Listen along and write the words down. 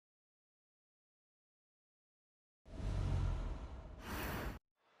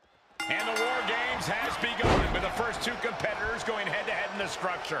Games has begun with the first two competitors going head-to-head in the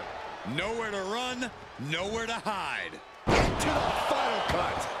structure. Nowhere to run, nowhere to hide. To the final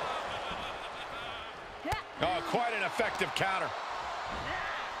cut. Oh, quite an effective counter.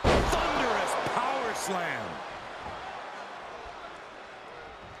 Thunderous power slam.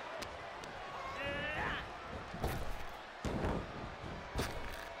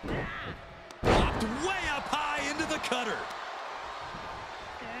 Popped way up high into the cutter.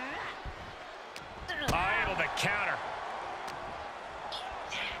 Able to counter.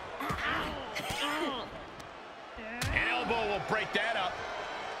 An elbow will break that up.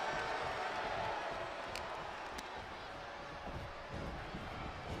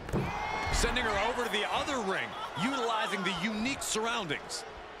 Sending her over to the other ring, utilizing the unique surroundings.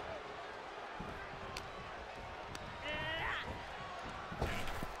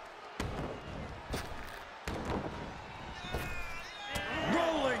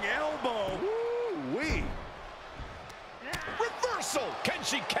 Rolling elbow. Woo-wee. Reversal. Can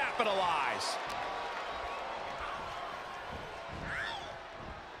she capitalize?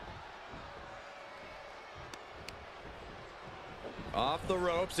 Off the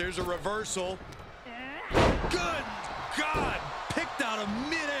ropes, there's a reversal. Good God! Picked out of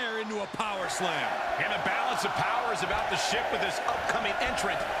midair into a power slam. And the balance of power is about to shift with this upcoming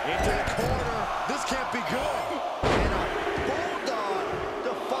entrant. Into the corner. This can't be good. And a bulldog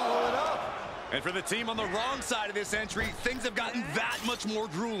to follow it up. And for the team on the wrong side of this entry, things have gotten that much more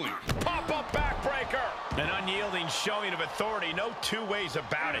grueling. Pop-up backbreaker. An unyielding showing of authority. No two ways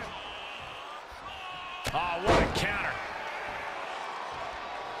about it. Oh, what a counter.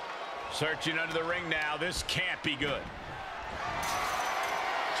 Searching under the ring now. This can't be good.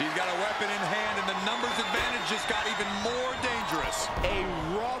 She's got a weapon in hand, and the numbers advantage just got even more dangerous. A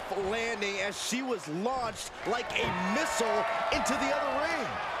rough landing as she was launched like a missile into the other ring.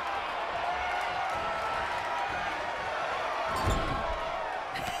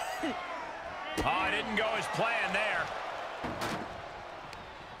 Oh, it didn't go as planned there.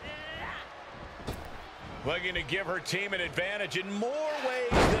 Looking to give her team an advantage in more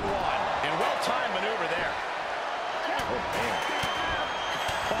ways than one. And well-timed maneuver there. Oh, man.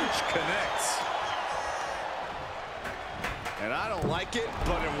 Punch connects. And I don't like it,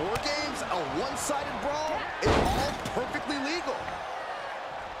 but in Wargames, a one-sided brawl is all perfectly legal.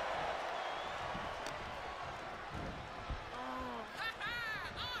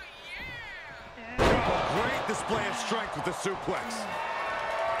 A great display of strength with the suplex.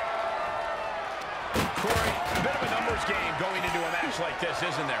 Corey, a bit of a numbers game going into a match like this,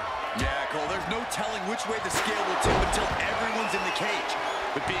 isn't there? Yeah, Cole, there's no telling which way the scale will tip until everyone's in the cage.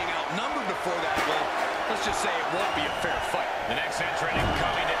 But being outnumbered before that, well, let's just say it won't be a fair fight. The next entrant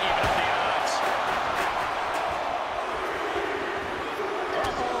coming to even up the odds.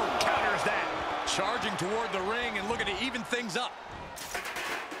 Uh-oh, counters that. Charging toward the ring and looking to even things up.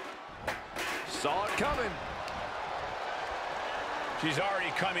 Saw it coming. She's already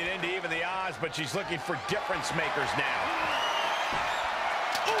coming in to even the odds, but she's looking for difference makers now.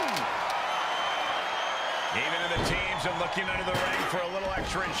 Ooh. Even in the teams are looking under the ring for a little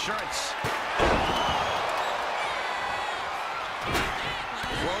extra insurance.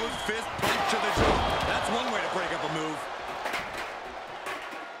 Closed fist punch to the jaw. That's one way to break up a move.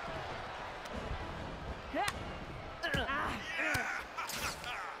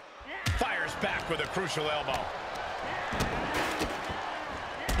 Fires back with a crucial elbow.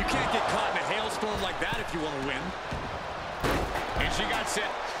 You can't get caught in a hailstorm like that if you want to win. And she got sent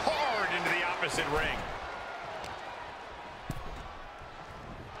hard into the opposite ring.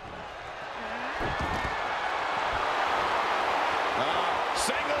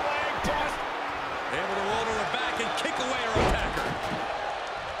 Single leg bust. Able to roll to her back and kick away her attacker.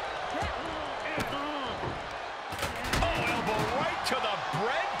 Oh, elbow right to the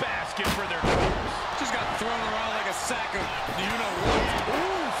breadbasket for their goals. Just got thrown around like a sack of you-know-what.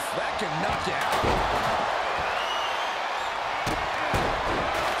 Oof, that can knock you out.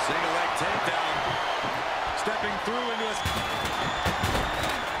 Single leg takedown. Stepping through into a...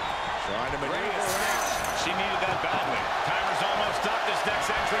 Trying to maneuver. She needed that badly. Timer's almost up. This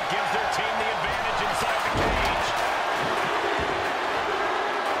next entrant gives their team the advantage inside the cage.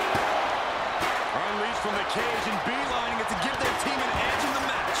 Unleashed from the cage and beelining it to give their team an edge in the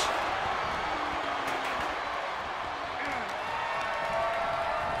match.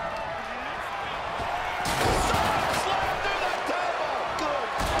 Slam through the table.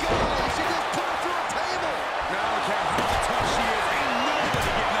 Good God, she just put her through a table. Now we can't how tough she is. Ain't nobody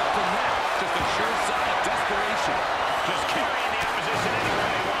getting up from that. Just a sure sign of desperation. Just kick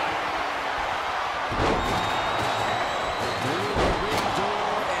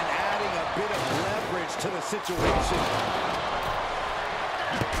situation.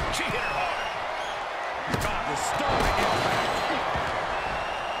 She hit her hard. God, the stomach impact.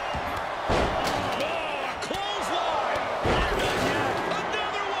 Oh, a clothesline.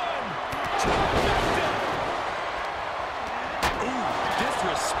 Another one. Ooh,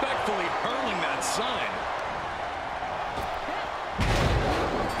 disrespectfully hurling that sign.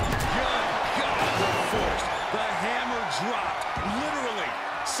 Good God, the force. The hammer dropped. Literally.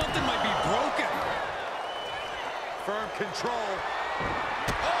 Something might be broken. Firm control.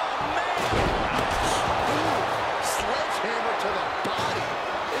 Oh, man! Ooh, sledgehammer to the body.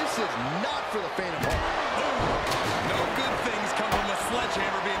 This is not for the faint of heart. No good things come from a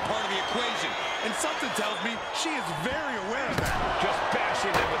sledgehammer being part of the equation. And something tells me she is very aware of that. Just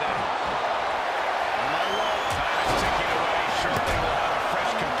bashing them with that. On my right. Time is ticking away. Shortly we'll have a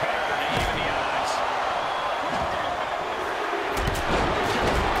fresh competitor to even the odds.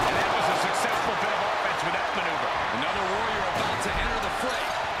 And that was a successful bit of offense with that maneuver. Another warrior about to enter the fray.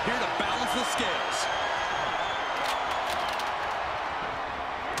 Here to balance the scales.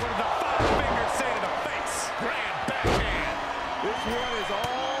 What did the five fingers say to the face? Grand backhand. This one is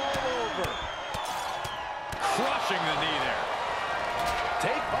all over. Crushing the knee there.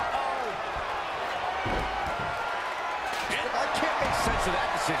 Take. I can't make sense of that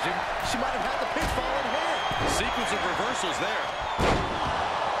decision. She might have had the pinfall in hand. Sequence of reversals there.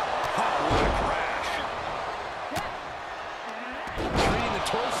 Oh, what a crash. Treating the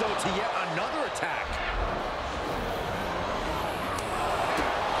torso to yet another attack.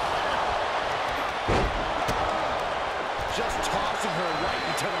 Just tossing her right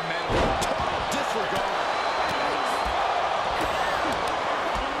into the middle. Total disregard.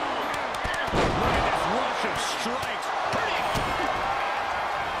 Look at this rush of strikes.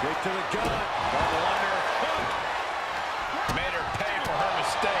 Straight to the gut. Double under. Made her pay for her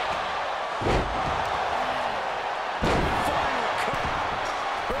mistake. Final cut.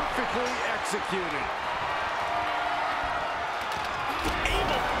 Perfectly executed.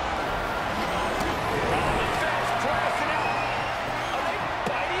 Evil. Oh, the fans crashing out. Are they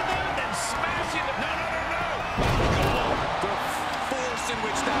biting them and then smashing them? No. The force in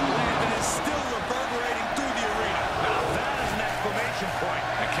which that landed is still reverberating through the arena. Now that is an exclamation point.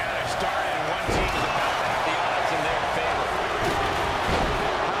 The count has started and one team is about to have the odds in their favor.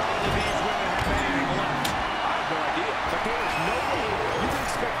 How do these women have anything left? I have no idea. But there is no way you can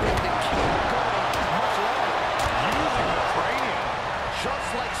expect them to keep going much longer. Using the cranium. Just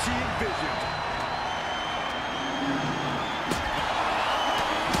like she envisioned.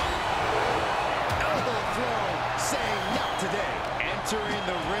 Elbow throw, saying not today. Entering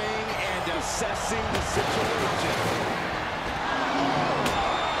the ring and assessing the situation.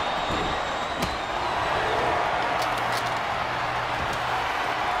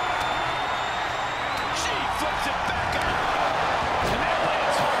 She flips it back up. And that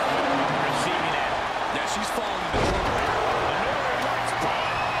lands hard on the receiving end. Yeah, she's falling into trouble here. The Northern Lights ball.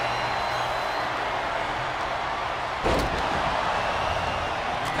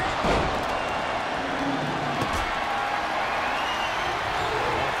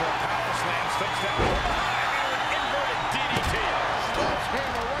 Power slam slips down the line. Inverted DDT.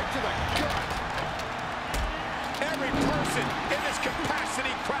 Sledgehammer right to the gut. Every person in this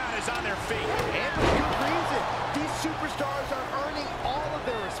capacity crowd is on their feet. And for good reason. These superstars are earning all of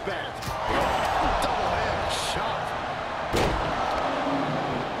their respect. Double hand shot.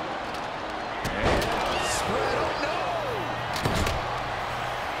 And spread. Oh no!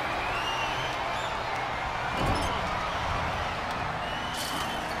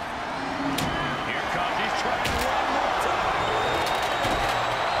 Here comes. He's trying one more time.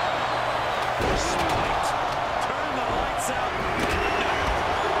 Spiked. Turn the lights out.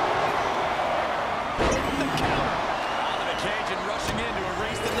 The counter. Out of the cage and rushing in to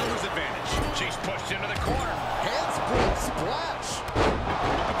erase the numbers advantage. She's pushed into the corner. Handspring splash.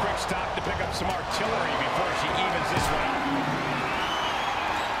 A quick stop to pick up some artillery before she evens this one out.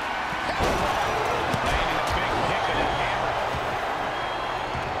 Landing a big kick of that hammer.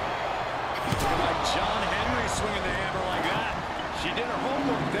 Like John Henry swinging the hammer like that. She did her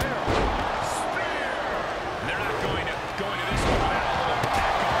homework there. Spear. They're not going to this one without a little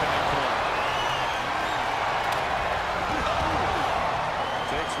backup in the corner.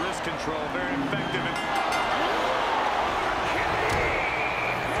 Takes wrist control, very effective.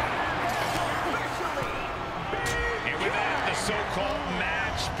 And with that, the so-called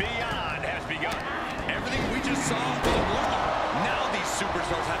match beyond has begun. Everything we just saw was a warm-up. Now these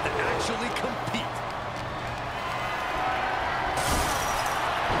superstars have to actually compete.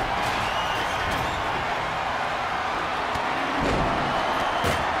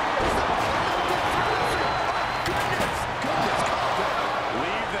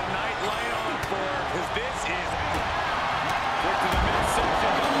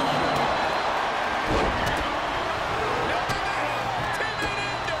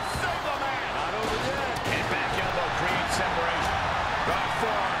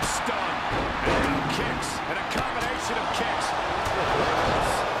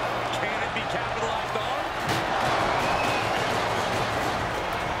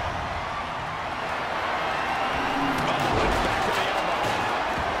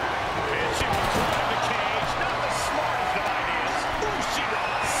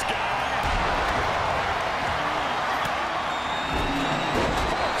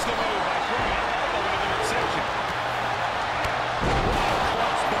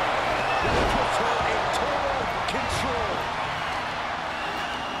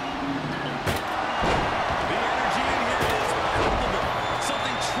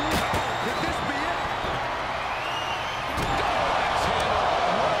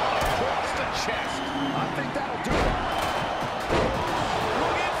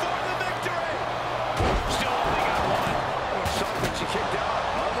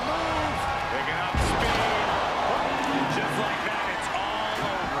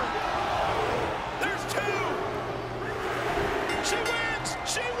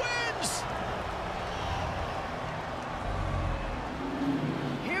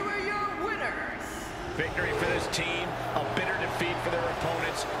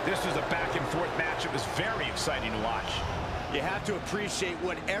 exciting to watch. You have to appreciate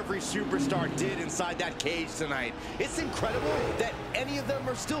what every superstar did inside that cage tonight. It's incredible that any of them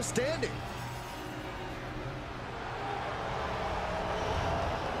are still standing.